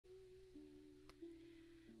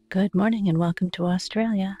Good morning and welcome to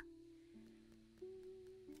Australia.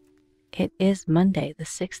 It is Monday, the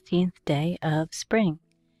 16th day of spring.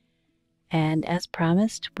 And as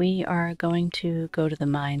promised, we are going to go to the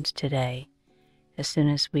mines today as soon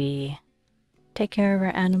as we take care of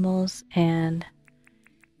our animals and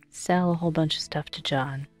sell a whole bunch of stuff to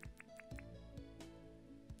John.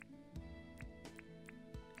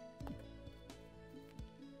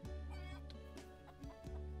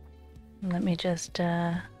 Let me just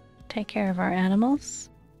take care of our animals.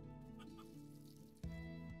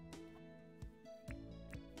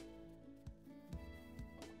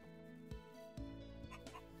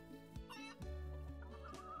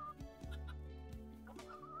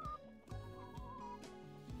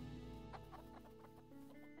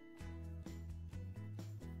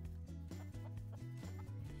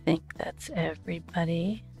 I think that's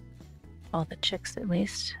everybody, all the chicks at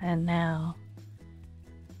least, and now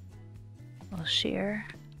we'll shear.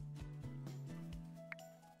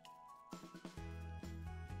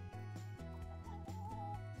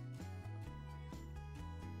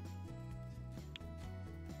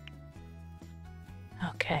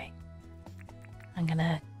 Okay, I'm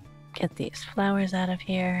gonna get these flowers out of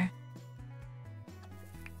here.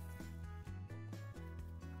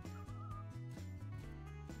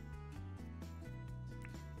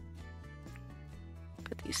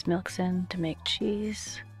 Put these milks in to make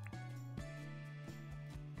cheese.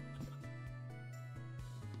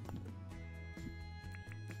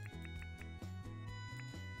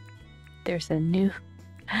 There's a new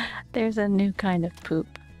kind of poop.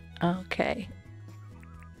 Okay.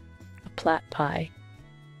 A plat pie.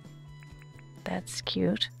 That's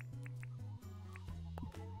cute.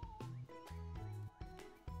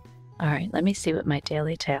 Alright, let me see what my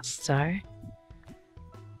daily tasks are.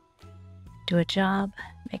 Do a job,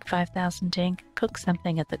 make 5,000 dink, cook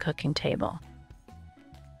something at the cooking table.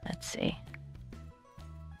 Let's see.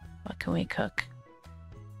 What can we cook?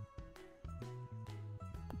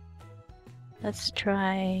 Let's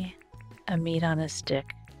try a meat on a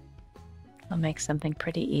stick. I'll make something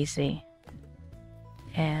pretty easy.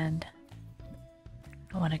 And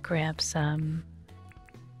I want to grab some.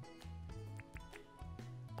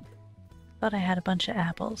 Thought I had a bunch of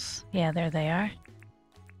apples. Yeah, there they are.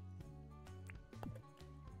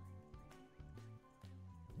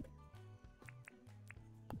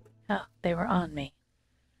 Oh, they were on me.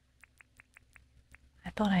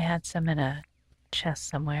 I thought I had some in a chest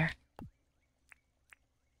somewhere.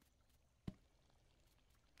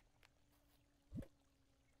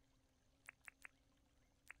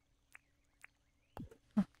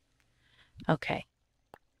 Okay.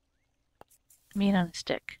 Meat on a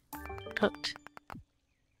stick. Cooked.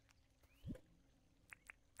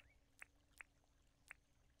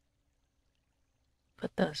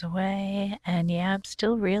 Put those away. And yeah, I'm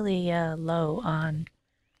still really low on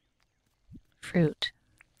fruit.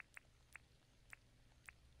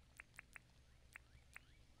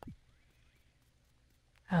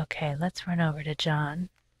 Okay, let's run over to John.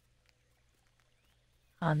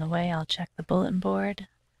 On the way, I'll check the bulletin board.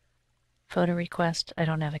 Photo request. I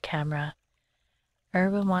don't have a camera.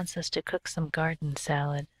 Irwin wants us to cook some garden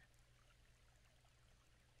salad.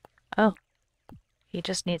 Oh, he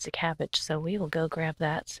just needs a cabbage, so we will go grab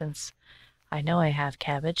that since I know I have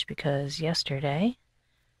cabbage because yesterday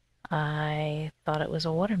I thought it was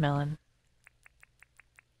a watermelon.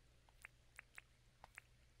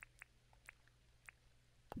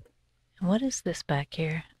 And what is this back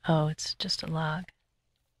here? Oh, it's just a log.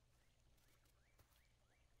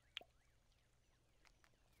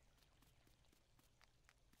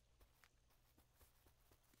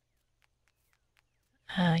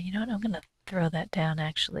 You know what? I'm going to throw that down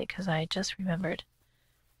actually because I just remembered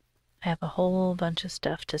I have a whole bunch of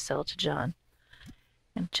stuff to sell to John.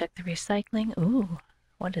 And check the recycling. Ooh,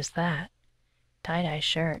 what is that? Tie-dye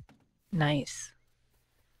shirt. Nice.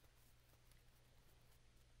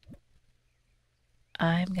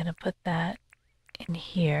 I'm going to put that in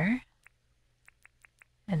here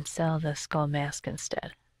and sell the skull mask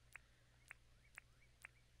instead.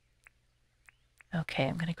 Okay,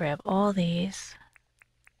 I'm going to grab all these.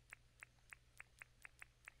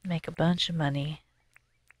 Make a bunch of money.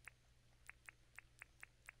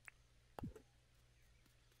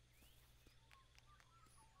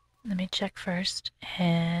 Let me check first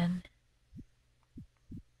and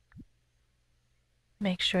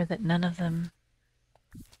make sure that none of them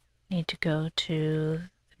need to go to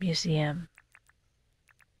the museum.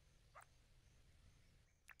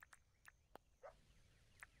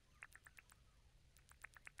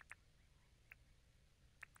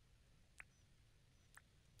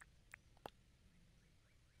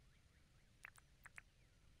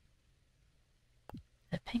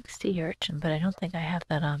 Pink sea urchin, but I don't think I have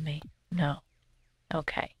that on me. No.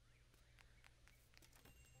 Okay.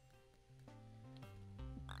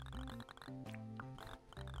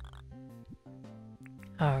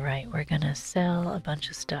 Alright, we're gonna sell a bunch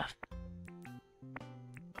of stuff.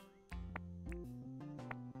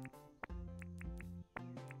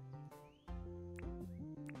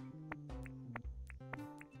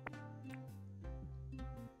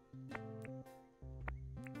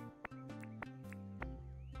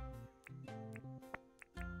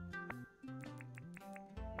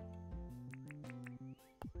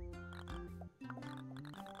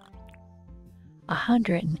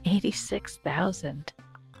 $186,000.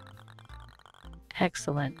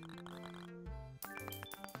 Excellent.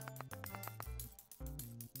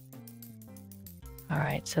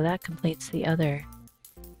 Alright, so that completes the other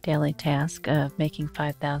daily task of making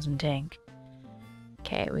 5,000 dink.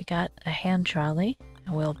 Okay, we got a hand trolley,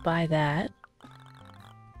 and we'll buy that.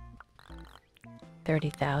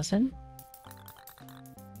 30,000.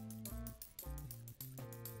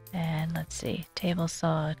 And let's see, table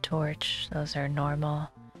saw, torch, those are normal.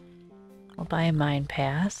 We'll buy a mine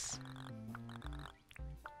pass.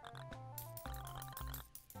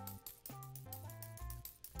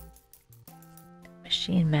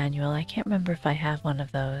 Machine manual, I can't remember if I have one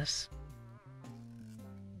of those.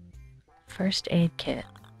 First aid kit.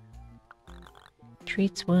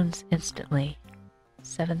 Treats wounds instantly.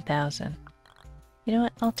 7,000. You know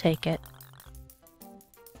what? I'll take it.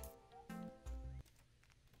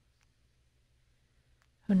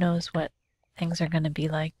 Who knows what things are going to be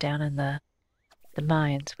like down in the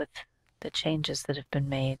mines with the changes that have been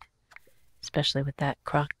made, especially with that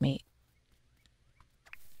croc meat.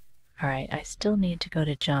 Alright, I still need to go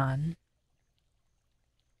to John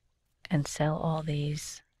and sell all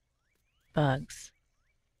these bugs.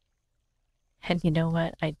 And you know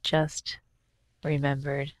what? I just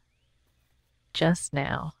remembered just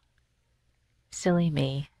now, silly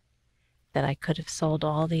me, that I could have sold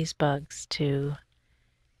all these bugs to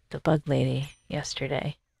the bug lady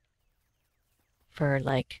yesterday for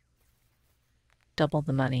like double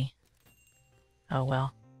the money. Oh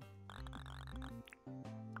well.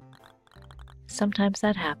 Sometimes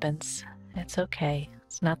that happens. It's okay.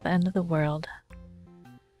 It's not the end of the world.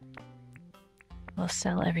 We'll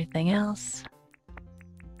sell everything else.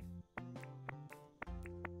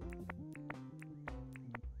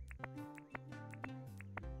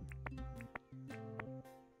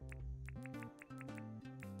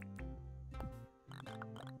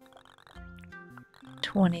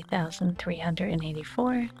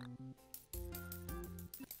 $20,384.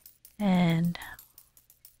 And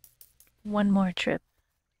one more trip.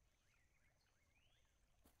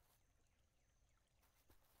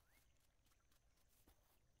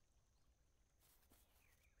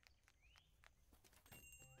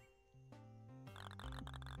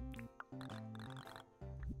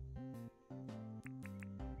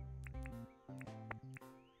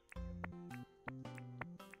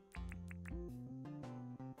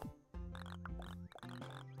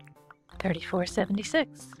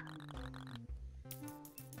 $34.76.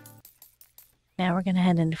 Now we're going to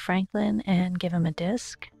head into Franklin and give him a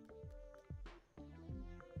disc.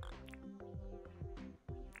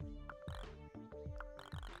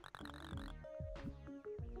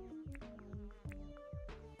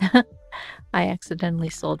 I accidentally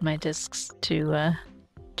sold my discs to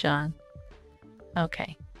John.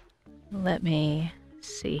 Okay, let me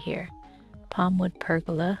see here. Palmwood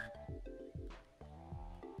Pergola.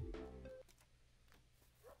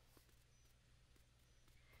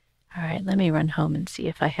 Alright, let me run home and see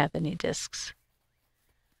if I have any discs.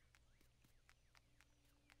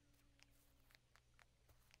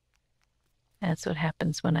 That's what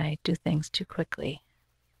happens when I do things too quickly.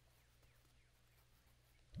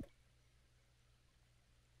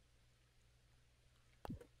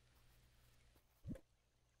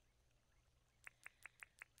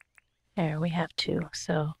 There, we have two,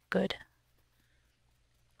 so good.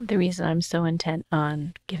 The reason I'm so intent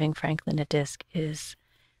on giving Franklin a disc is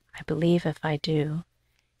I believe if I do,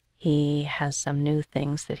 he has some new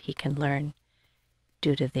things that he can learn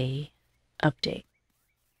due to the update.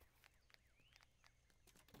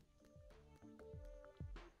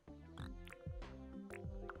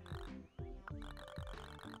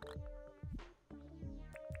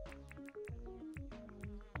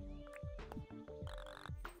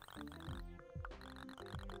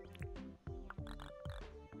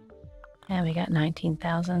 And we got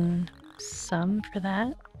 19,000 some for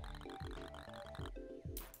that.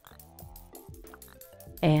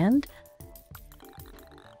 And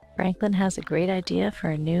Franklin has a great idea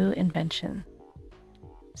for a new invention.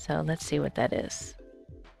 So let's see what that is.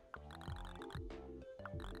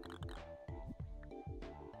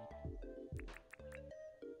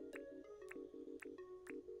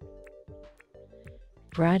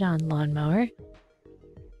 ride-on lawnmower.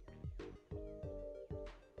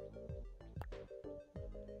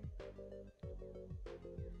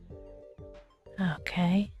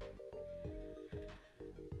 Okay.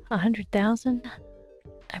 100,000?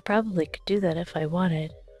 I probably could do that if I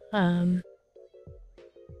wanted.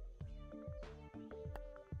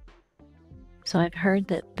 So I've heard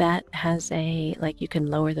that that has a, like, you can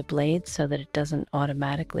lower the blades so that it doesn't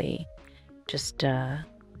automatically just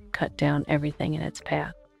cut down everything in its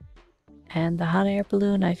path. And the hot air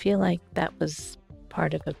balloon, I feel like that was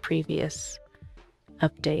part of a previous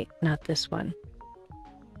update, not this one.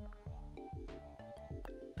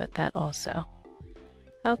 But that also.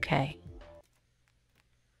 Okay.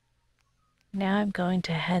 Now I'm going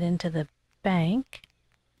to head into the bank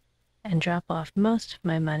and drop off most of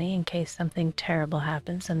my money in case something terrible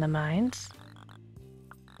happens in the mines.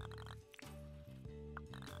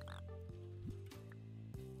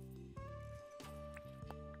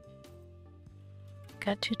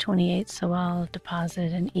 Got 228, so I'll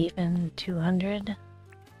deposit an even 200.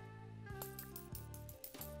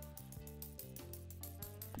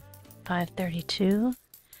 $532.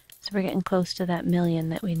 So we're getting close to that million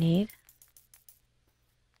that we need.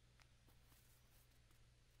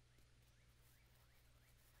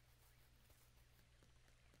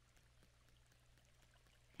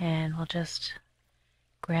 And we'll just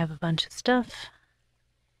grab a bunch of stuff.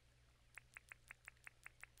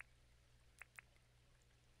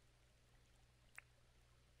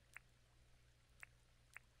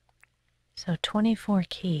 So 24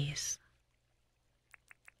 keys.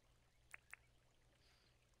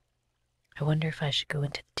 I wonder if I should go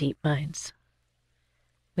into the deep mines.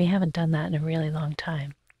 We haven't done that in a really long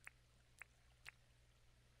time.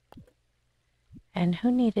 And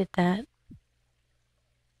who needed that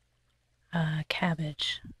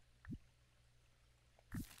cabbage?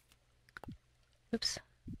 Oops.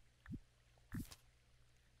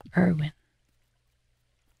 Irwin.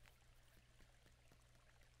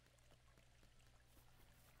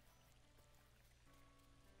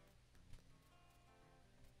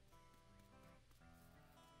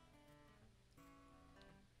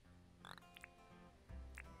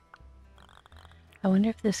 I wonder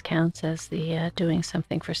if this counts as the doing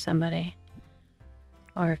something for somebody,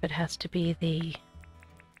 or if it has to be the,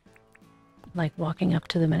 like, walking up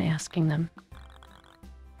to them and asking them.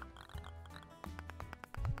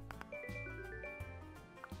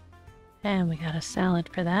 And we got a salad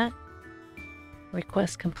for that.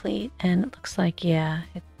 Request complete, and it looks like, yeah,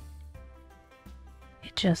 it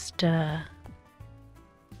just,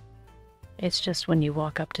 it's just when you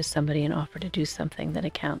walk up to somebody and offer to do something that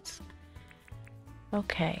it counts.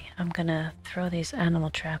 Okay, I'm gonna throw these animal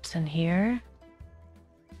traps in here.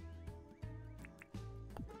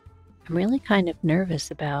 I'm really kind of nervous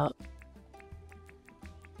about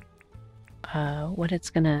what it's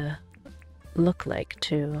gonna look like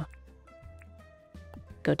to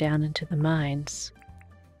go down into the mines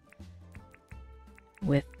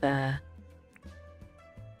with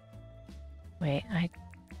wait, I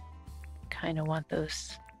kind of want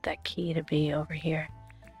that key to be over here,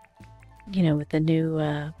 you know, with the new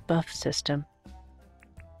buff system.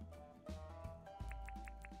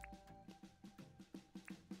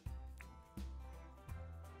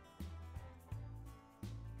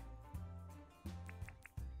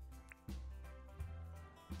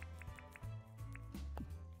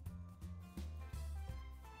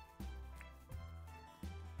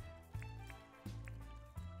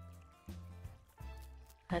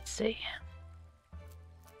 Let's see.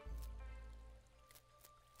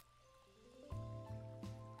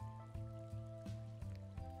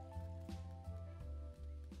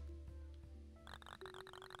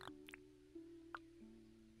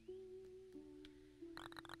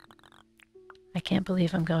 I can't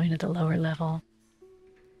believe I'm going to the lower level.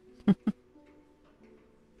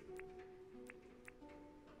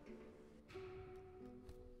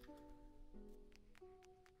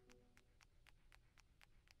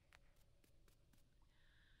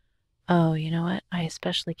 Oh, you know what? I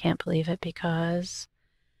especially can't believe it because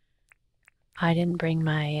I didn't bring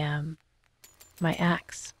my my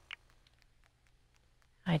axe.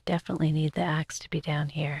 I definitely need the axe to be down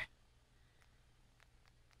here.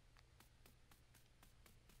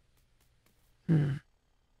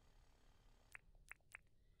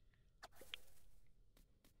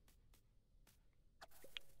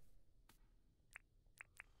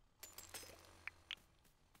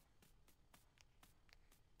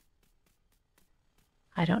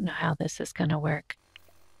 I don't know how this is going to work.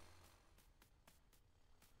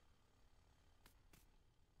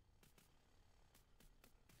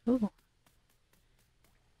 Ooh.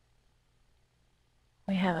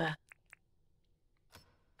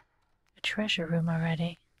 treasure room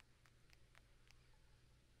already.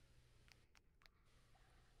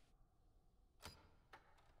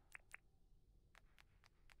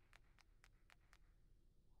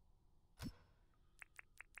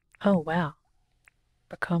 Oh, wow.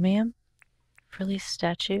 Brachiomium, Frilly's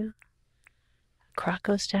statue, a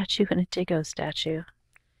Croco statue, and a Diggo statue.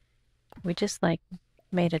 We just like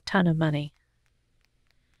made a ton of money.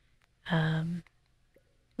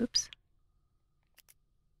 Oops.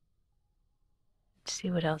 Let's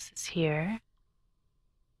see what else is here.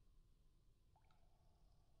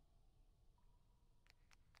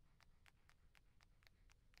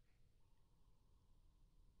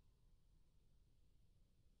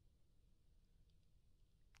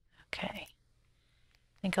 Okay. I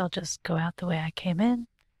think I'll just go out the way I came in.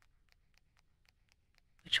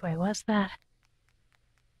 Which way was that?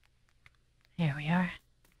 Here we are.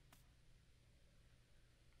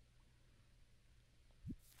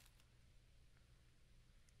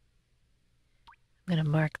 I'm going to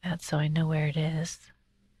mark that so I know where it is.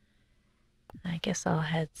 I guess I'll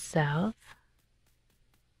head south.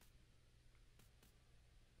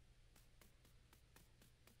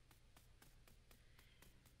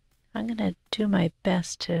 I'm going to do my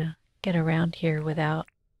best to get around here without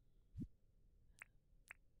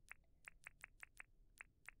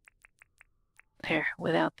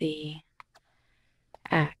without the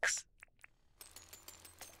axe.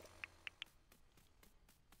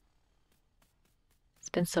 It's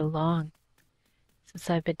been so long since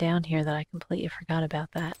I've been down here that I completely forgot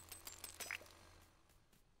about that.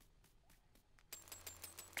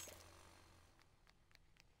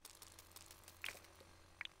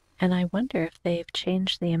 And I wonder if they've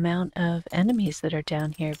changed the amount of enemies that are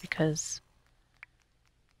down here, because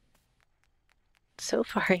so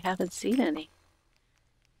far I haven't seen any.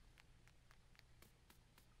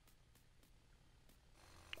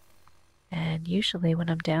 And usually when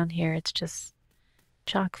I'm down here, it's just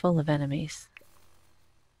chock full of enemies.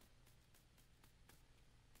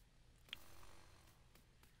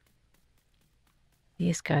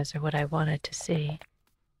 These guys are what I wanted to see.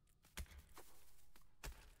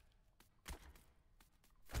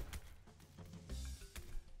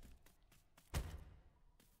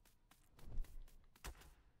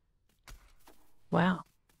 Wow.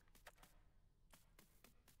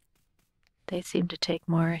 They seem to take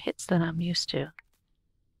more hits than I'm used to.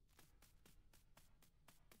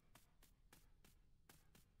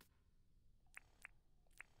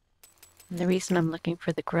 And the reason I'm looking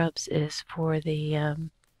for the grubs is for the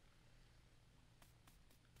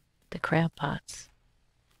crab pots.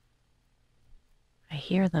 I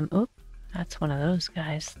hear them. Oop, that's one of those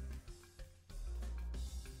guys.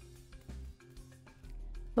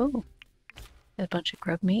 Oh, a bunch of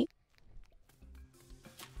grub meat.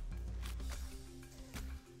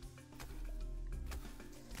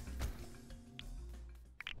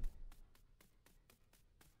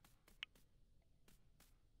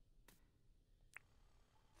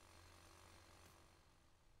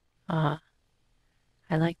 Ah,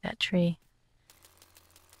 I like that tree.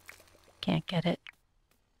 Can't get it.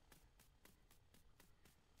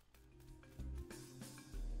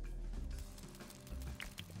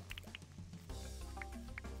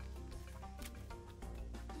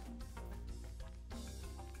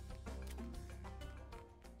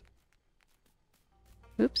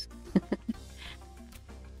 Oops.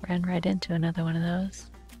 Ran right into another one of those.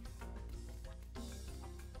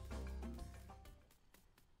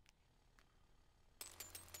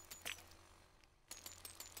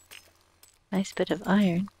 Nice bit of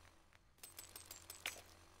iron.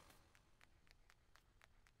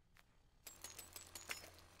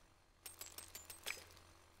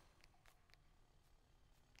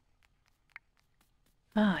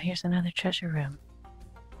 Ah, here's another treasure room.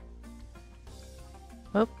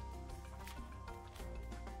 Oh.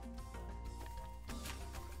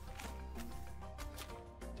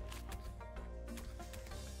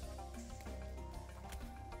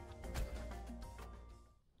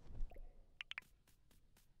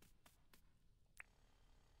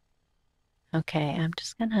 Okay, I'm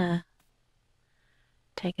just gonna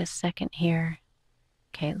take a second here.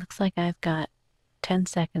 Okay, it looks like I've got 10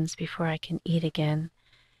 seconds before I can eat again.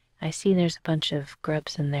 I see there's a bunch of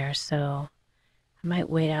grubs in there, so I might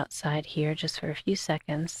wait outside here just for a few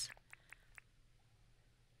seconds.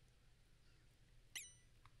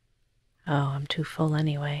 Oh, I'm too full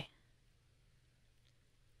anyway.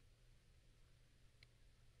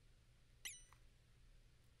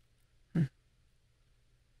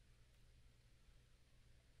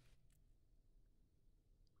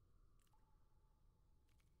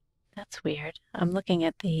 That's weird. I'm looking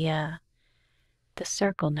at the the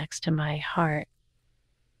circle next to my heart.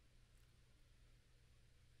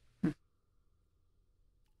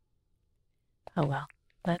 Oh well,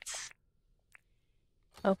 let's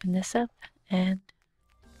open this up and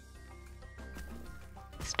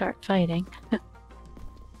start fighting.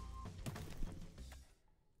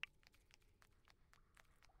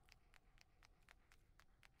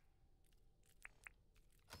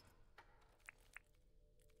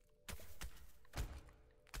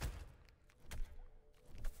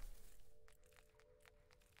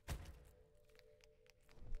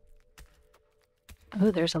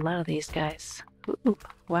 Ooh, there's a lot of these guys. Ooh,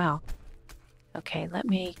 wow. Okay, let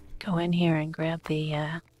me go in here and grab the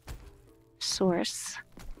source.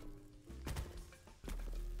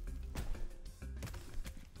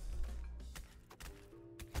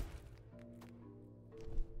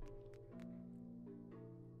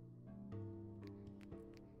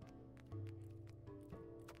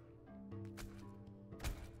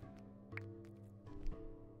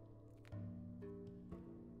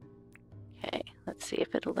 Okay, let's see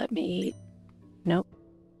if it'll let me eat. Nope.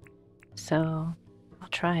 So I'll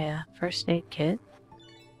try a first aid kit.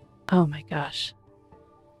 Oh my gosh.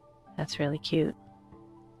 That's really cute.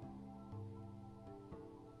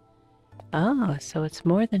 Oh, so it's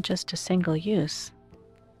more than just a single use.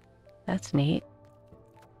 That's neat.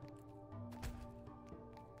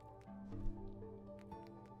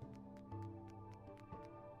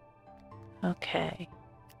 Okay.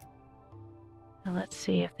 Now let's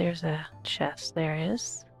see if there's a chest. There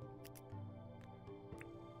is.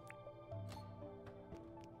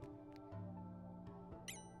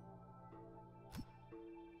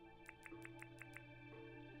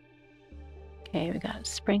 Okay, we got a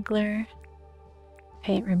sprinkler,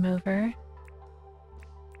 paint remover,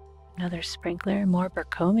 another sprinkler, more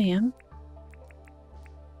bercomium.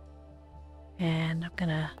 And I'm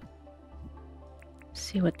gonna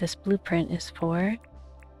see what this blueprint is for.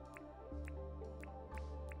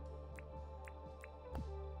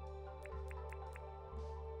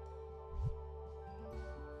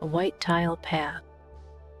 A white tile path.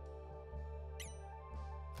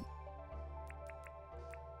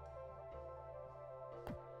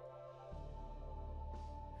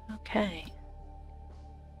 Okay.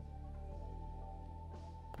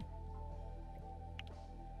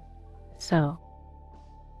 So,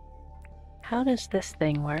 how does this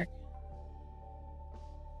thing work?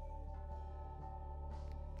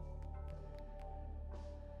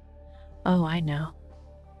 Oh, I know.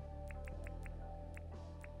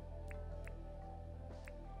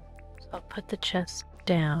 So I'll put the chest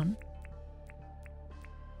down.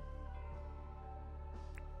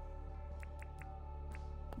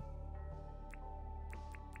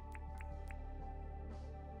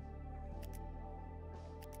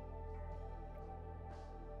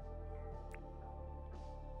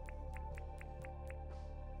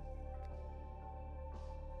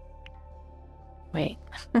 Wait.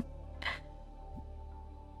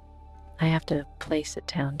 I have to place it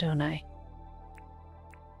down, don't I?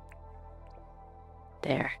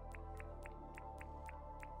 There.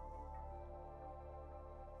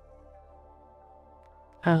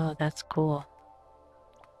 Oh, that's cool.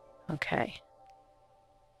 Okay.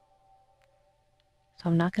 So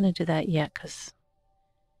I'm not going to do that yet because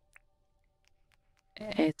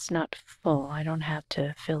it's not full. I don't have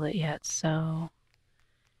to fill it yet. So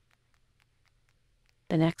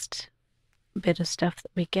the next bit of stuff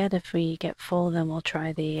that we get, if we get full, then we'll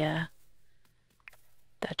try the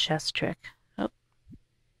chest trick. Oh,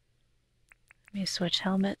 let me switch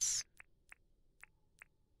helmets.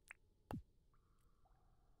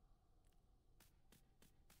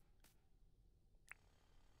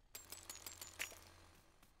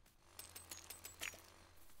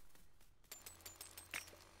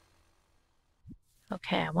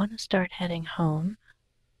 Okay, I want to start heading home.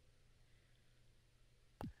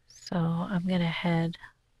 So I'm going to head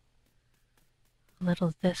a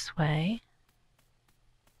little this way.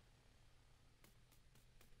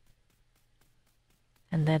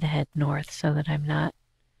 And then head north so that I'm not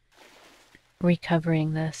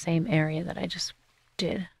recovering the same area that I just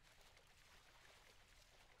did.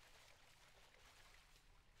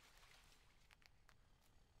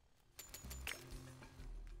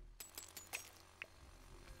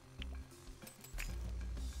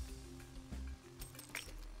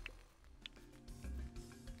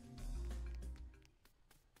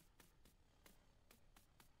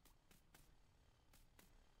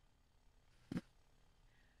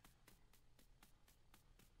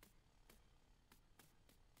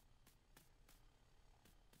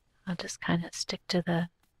 I'll just kind of stick to the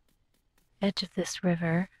edge of this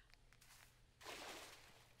river.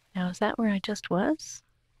 Now, is that where I just was?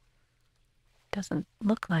 Doesn't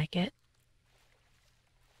look like it.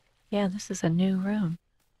 Yeah, this is a new room.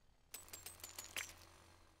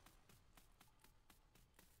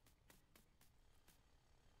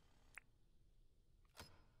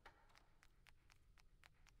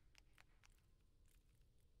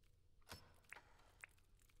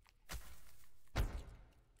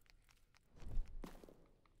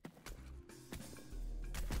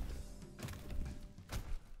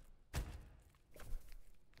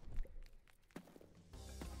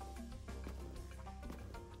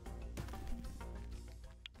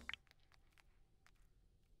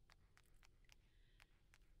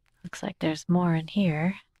 Looks like there's more in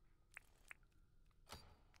here.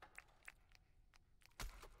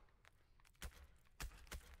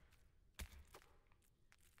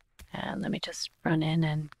 And let me just run in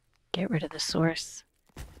and get rid of the source.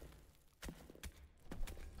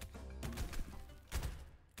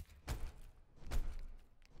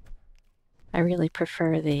 I really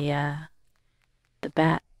prefer the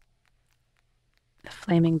bat, the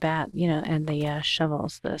flaming bat, you know, and the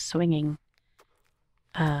shovels, the swinging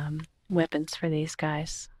weapons for these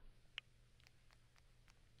guys.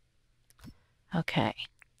 Okay.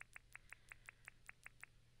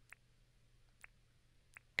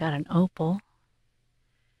 Got an opal.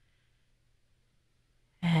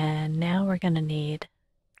 And now we're going to need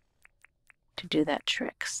to do that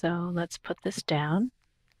trick. So let's put this down.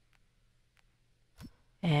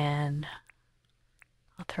 And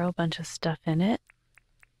I'll throw a bunch of stuff in it.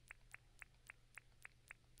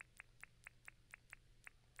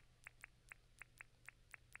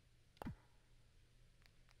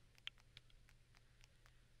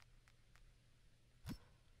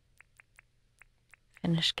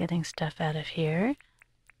 Finish getting stuff out of here.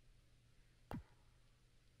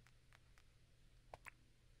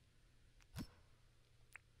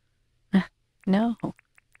 No.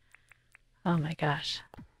 Oh my gosh.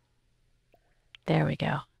 There we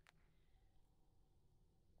go.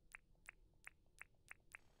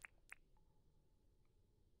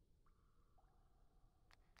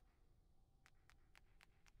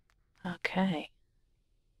 Okay.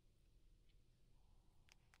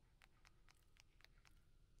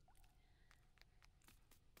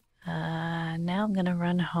 Now I'm going to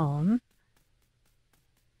run home.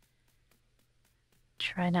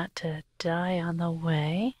 Try not to die on the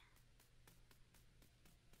way.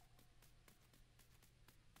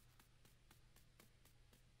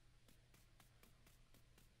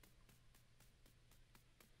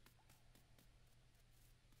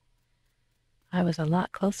 I was a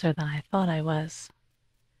lot closer than I thought I was.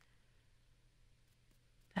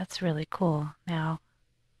 That's really cool. Now,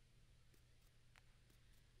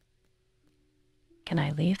 can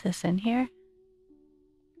I leave this in here?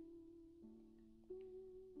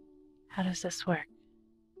 How does this work?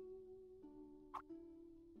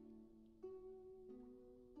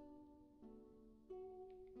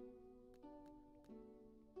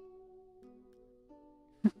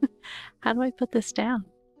 How do I put this down?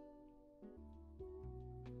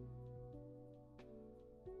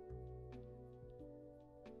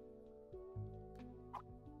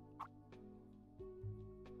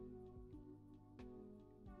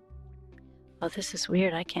 Oh, this is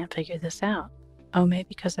weird. I can't figure this out. Oh, maybe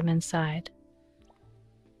because I'm inside.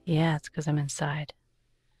 Yeah, it's because I'm inside.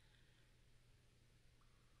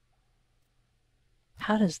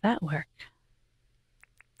 How does that work?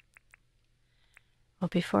 Well,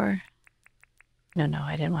 before... No,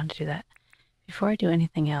 I didn't want to do that. Before I do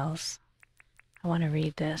anything else, I want to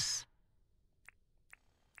read this.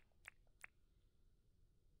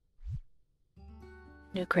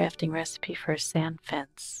 New crafting recipe for a sand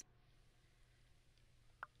fence.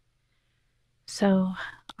 So,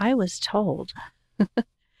 I was told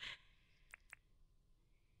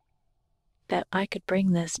that I could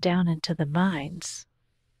bring this down into the mines,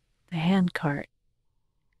 the handcart.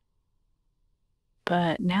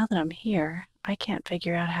 But now that I'm here, I can't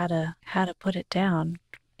figure out how to put it down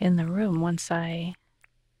in the room once I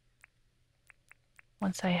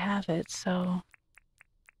have it. So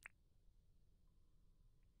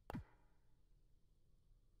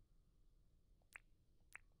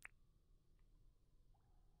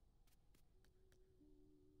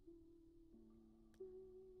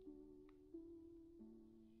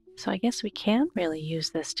I guess we can really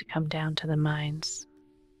use this to come down to the mines.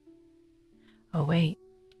 Oh wait.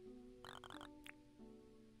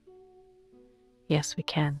 Yes, we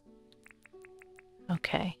can.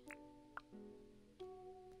 Okay.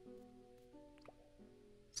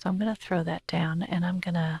 So I'm going to throw that down and I'm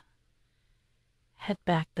going to head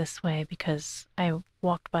back this way because I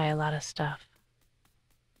walked by a lot of stuff.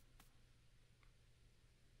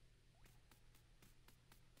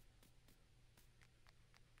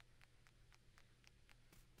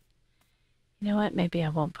 You know what? Maybe I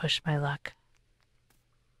won't push my luck.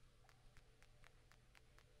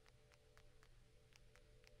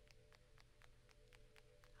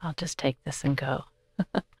 I'll just take this and go.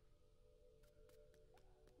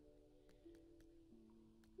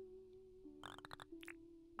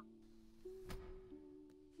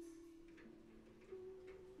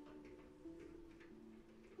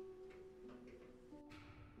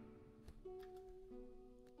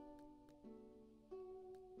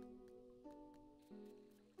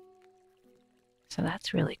 So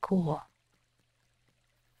that's really cool.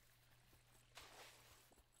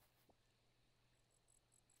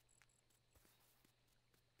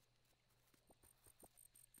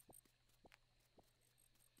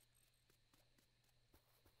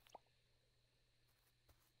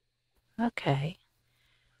 Okay.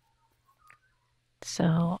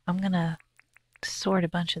 So I'm going to sort a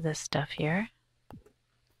bunch of this stuff here.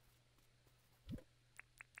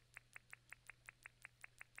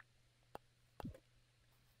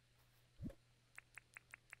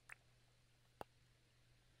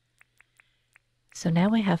 So now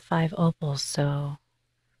we have 5 opals, so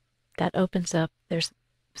that opens up, there's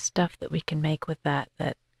stuff that we can make with that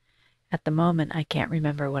at the moment I can't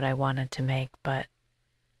remember what I wanted to make, but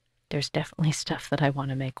there's definitely stuff that I want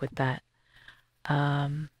to make with that.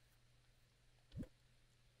 I'm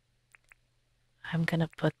going to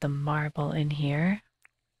put the marble in here.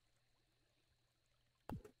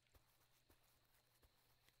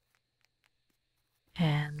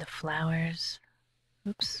 And the flowers,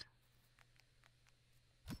 oops,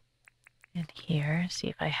 in here, see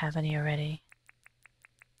if I have any already.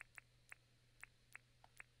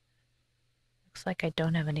 Looks like I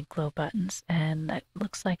don't have any glow buttons, and that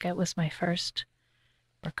looks like it was my first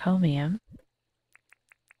Bercomium.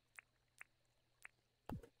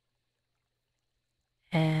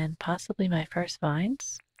 And possibly my first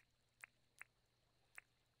vines.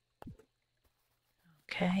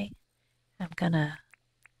 Okay, I'm gonna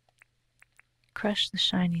crush the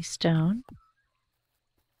shiny stone.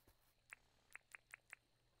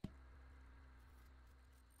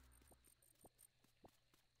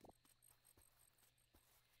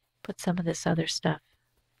 Put some of this other stuff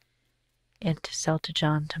in to sell to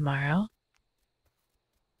John tomorrow.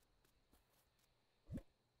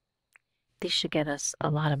 These should get us a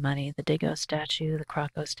lot of money. The Diggo statue, the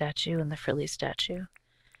Croco statue, and the Frilly statue.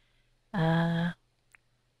 I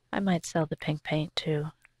might sell the pink paint too.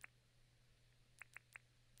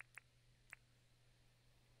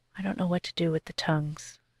 I don't know what to do with the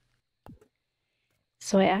tongues.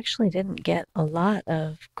 So I actually didn't get a lot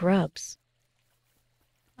of grubs.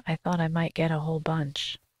 I thought I might get a whole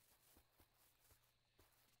bunch.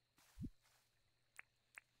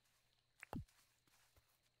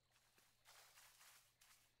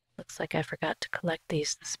 Looks like I forgot to collect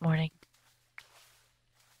these this morning.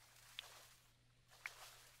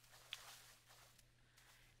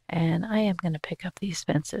 And I am going to pick up these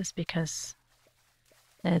fences because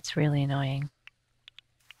it's really annoying.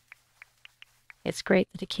 It's great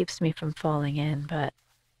that it keeps me from falling in, but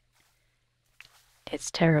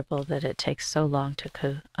it's terrible that it takes so long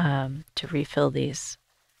to refill these.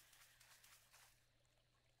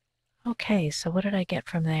 Okay, so what did I get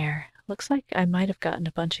from there? Looks like I might have gotten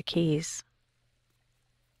a bunch of keys.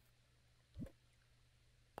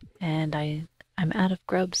 And I'm out of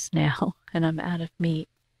grubs now, and I'm out of meat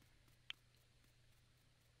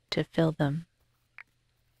to fill them.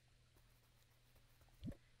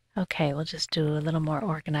 Okay, we'll just do a little more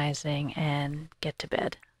organizing and get to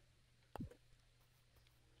bed.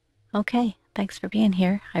 Okay, thanks for being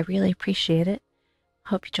here. I really appreciate it.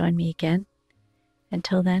 Hope you join me again.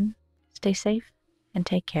 Until then, stay safe and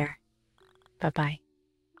take care. Bye-bye.